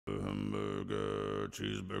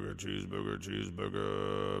cheeseburger, cheeseburger,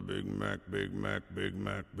 cheeseburger, Big Mac, Big Mac, Big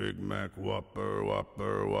Mac, Big Mac, Whopper,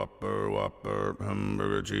 Whopper, Whopper, Whopper,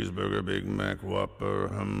 hamburger, cheeseburger, Big Mac, Whopper,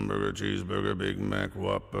 hamburger, cheeseburger, Big Mac,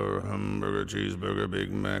 Whopper, hamburger, cheeseburger,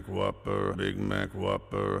 Big Mac, Whopper, Big Mac,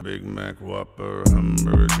 Whopper, Big Mac, Whopper,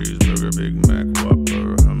 hamburger, cheeseburger, Big Mac,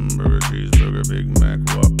 Whopper, hamburger, cheeseburger, Big Mac,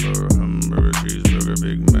 Whopper, hamburger, cheeseburger,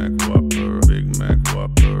 Big Mac, Whopper, Big Mac,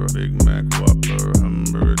 Whopper, Big Mac, Whopper,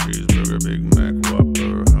 hamburger, cheeseburger, Big Mac,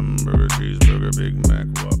 Whopper, hamburger, cheeseburger, Big Mac,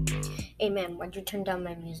 Whopper. Hey man, why'd you turn down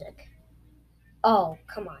my music? Oh,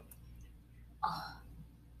 come on. Oh,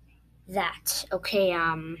 that. Okay,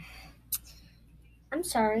 I'm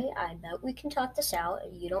sorry. I bet we can talk this out.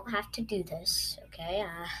 You don't have to do this, okay?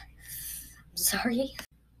 I'm sorry.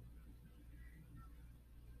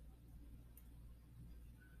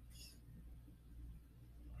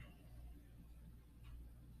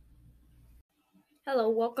 Hello,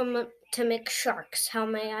 welcome to McSharks. How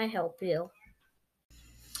may I help you?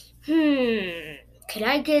 Could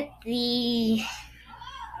I get the...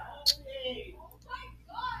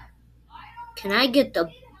 Can I get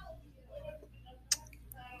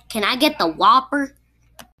the Whopper?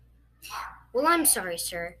 Well, I'm sorry,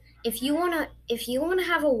 sir. If you wanna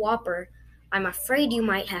have a Whopper, I'm afraid you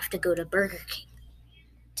might have to go to Burger King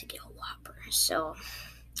to get a Whopper. So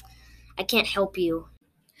I can't help you.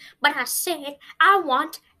 But I said I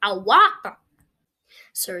want a Whopper.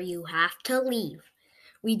 Sir, you have to leave.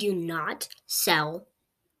 We do not sell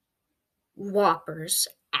Whoppers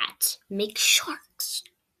at McSharks.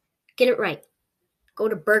 Get it right. Go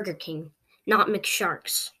to Burger King, not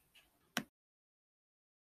McSharks.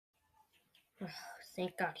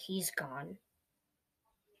 Thank God he's gone.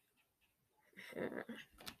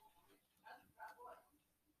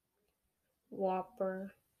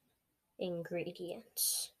 Whopper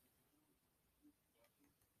ingredients.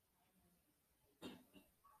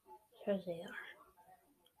 Here they are.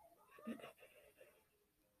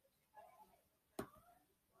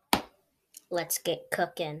 Let's get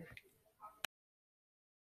cooking.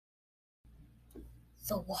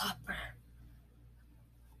 The Whopper.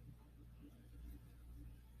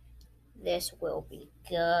 This will be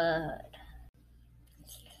good.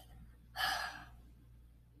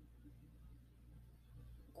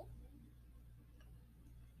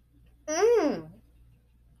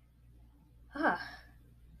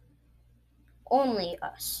 Only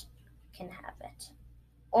us can have it.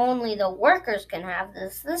 Only the workers can have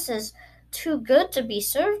this. This is too good to be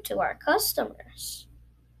served to our customers.